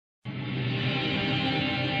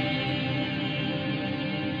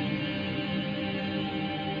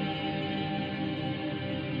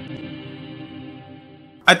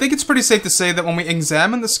I think it's pretty safe to say that when we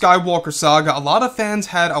examine the Skywalker saga, a lot of fans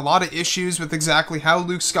had a lot of issues with exactly how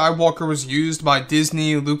Luke Skywalker was used by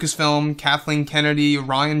Disney, Lucasfilm, Kathleen Kennedy,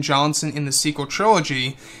 Rian Johnson in the sequel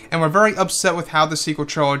trilogy, and were very upset with how the sequel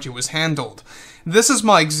trilogy was handled. This is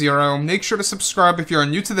Mike Zero. Make sure to subscribe if you're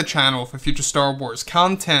new to the channel for future Star Wars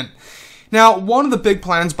content. Now, one of the big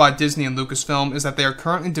plans by Disney and Lucasfilm is that they are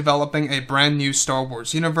currently developing a brand new Star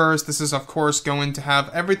Wars universe. This is, of course, going to have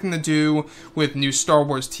everything to do with new Star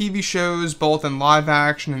Wars TV shows, both in live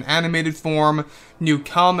action and animated form, new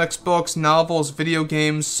comics, books, novels, video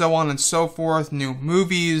games, so on and so forth, new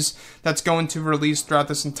movies that's going to release throughout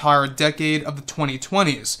this entire decade of the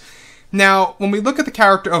 2020s. Now, when we look at the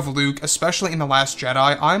character of Luke, especially in The Last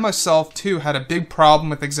Jedi, I myself, too, had a big problem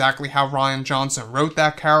with exactly how Rian Johnson wrote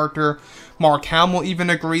that character. Mark Hamill even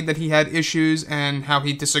agreed that he had issues and how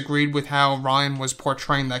he disagreed with how Rian was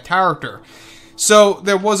portraying that character. So,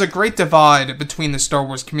 there was a great divide between the Star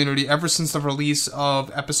Wars community ever since the release of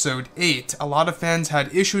Episode 8. A lot of fans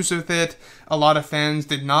had issues with it, a lot of fans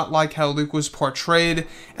did not like how Luke was portrayed,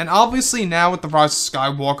 and obviously now with The Rise of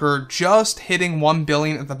Skywalker just hitting $1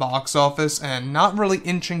 billion at the box office and not really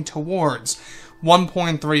inching towards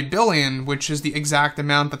 $1.3 billion, which is the exact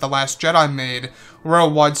amount that The Last Jedi made,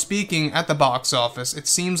 worldwide speaking, at the box office, it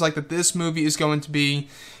seems like that this movie is going to be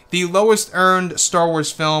the lowest earned Star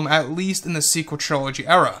Wars film, at least in the sequel trilogy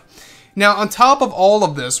era. Now, on top of all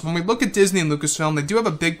of this, when we look at Disney and Lucasfilm, they do have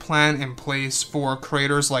a big plan in place for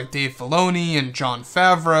creators like Dave Filoni and Jon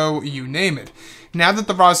Favreau, you name it. Now that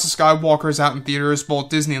The Rise of Skywalker is out in theaters, both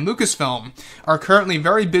Disney and Lucasfilm are currently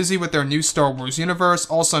very busy with their new Star Wars universe,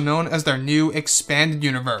 also known as their new expanded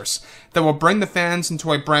universe, that will bring the fans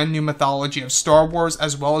into a brand new mythology of Star Wars,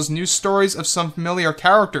 as well as new stories of some familiar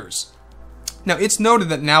characters. Now, it's noted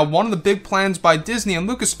that now one of the big plans by Disney and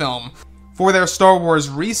Lucasfilm for their Star Wars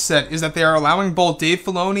reset is that they are allowing both Dave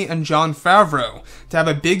Filoni and Jon Favreau to have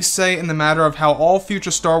a big say in the matter of how all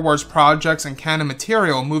future Star Wars projects and canon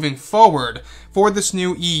material moving forward for this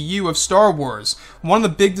new EU of Star Wars. One of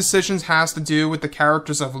the big decisions has to do with the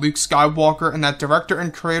characters of Luke Skywalker, and that director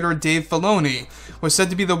and creator Dave Filoni was said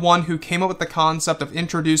to be the one who came up with the concept of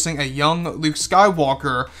introducing a young Luke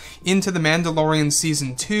Skywalker into The Mandalorian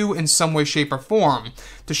Season 2 in some way, shape, or form,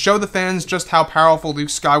 to show the fans just how powerful Luke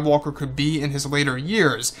Skywalker could be in his later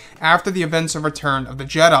years, after the events of Return of the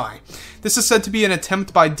Jedi. This is said to be an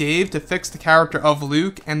attempt by Dave to fix the character of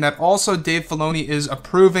Luke, and that also Dave Filoni is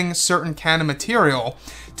approving certain canon material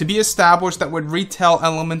to be established that would retell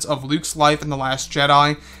elements of Luke's life in The Last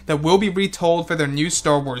Jedi that will be retold for their new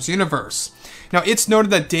Star Wars universe. Now, it's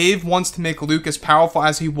noted that Dave wants to make Luke as powerful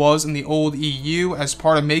as he was in the old EU as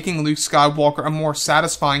part of making Luke Skywalker a more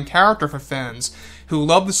satisfying character for fans who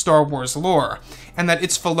love the Star Wars lore, and that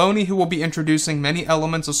it's Filoni who will be introducing many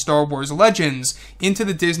elements of Star Wars legends into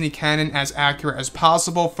the Disney canon as accurate as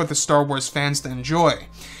possible for the Star Wars fans to enjoy.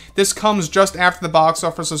 This comes just after the box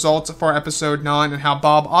office results for Episode 9 and how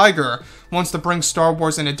Bob Iger wants to bring Star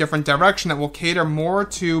Wars in a different direction that will cater more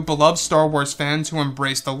to beloved Star Wars fans who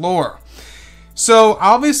embrace the lore. So,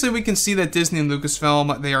 obviously we can see that Disney and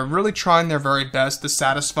Lucasfilm, they are really trying their very best to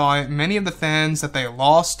satisfy many of the fans that they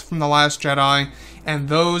lost from The Last Jedi, and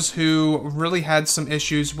those who really had some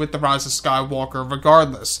issues with The Rise of Skywalker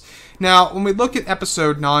regardless. Now, when we look at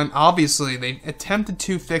Episode 9, obviously they attempted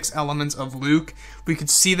to fix elements of Luke. We could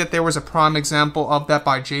see that there was a prime example of that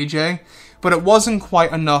by JJ, but it wasn't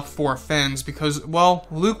quite enough for fans because, well,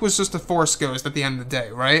 Luke was just a Force ghost at the end of the day,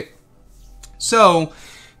 right? So,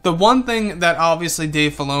 the one thing that obviously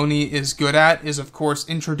Dave Filoni is good at is, of course,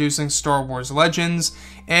 introducing Star Wars legends,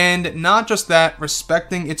 and not just that,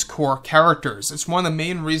 respecting its core characters. It's one of the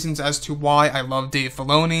main reasons as to why I love Dave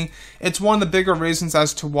Filoni. It's one of the bigger reasons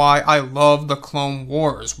as to why I love the Clone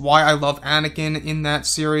Wars, why I love Anakin in that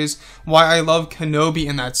series, why I love Kenobi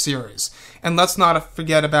in that series. And let's not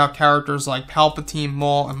forget about characters like Palpatine,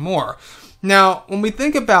 Maul, and more. Now, when we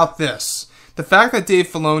think about this, the fact that Dave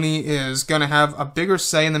Filoni is going to have a bigger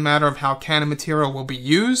say in the matter of how canon material will be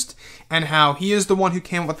used, and how he is the one who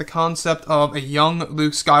came up with the concept of a young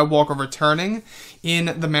Luke Skywalker returning in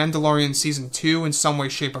The Mandalorian Season 2 in some way,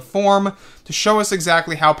 shape, or form, to show us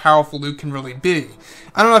exactly how powerful Luke can really be.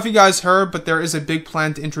 I don't know if you guys heard, but there is a big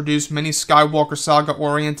plan to introduce many Skywalker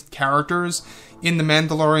Saga-oriented characters in The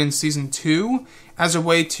Mandalorian Season 2, as a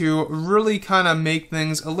way to really kind of make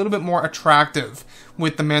things a little bit more attractive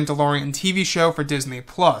with the Mandalorian TV show for Disney+.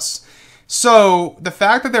 So, the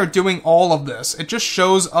fact that they're doing all of this, it just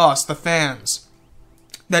shows us, the fans,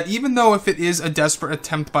 that even though if it is a desperate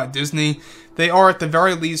attempt by Disney, they are at the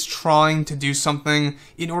very least trying to do something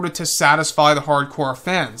in order to satisfy the hardcore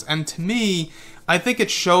fans. And to me, I think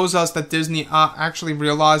it shows us that Disney actually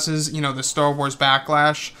realizes, the Star Wars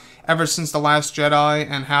backlash ever since The Last Jedi,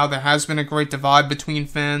 and how there has been a great divide between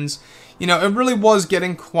fans. It really was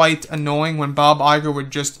getting quite annoying when Bob Iger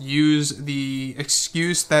would just use the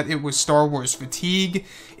excuse that it was Star Wars fatigue.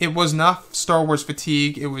 It was not Star Wars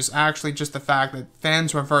fatigue, it was actually just the fact that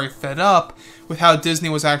fans were very fed up with how Disney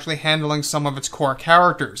was actually handling some of its core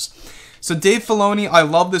characters. So Dave Filoni, I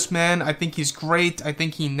love this man. I think he's great. I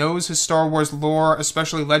think he knows his Star Wars lore,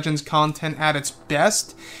 especially Legends content, at its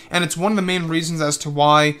best. And it's one of the main reasons as to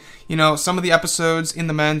why, some of the episodes in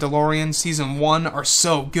The Mandalorian Season 1 are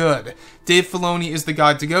so good. Dave Filoni is the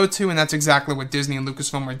guy to go to, and that's exactly what Disney and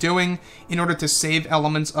Lucasfilm are doing in order to save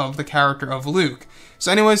elements of the character of Luke.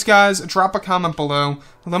 So anyways, guys, drop a comment below.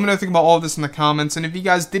 Let me know what you think about all of this in the comments. And if you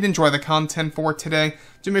guys did enjoy the content for today,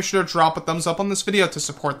 do make sure to drop a thumbs up on this video to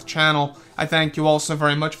support the channel. I thank you all so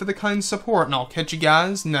very much for the kind support, and I'll catch you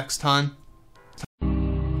guys next time.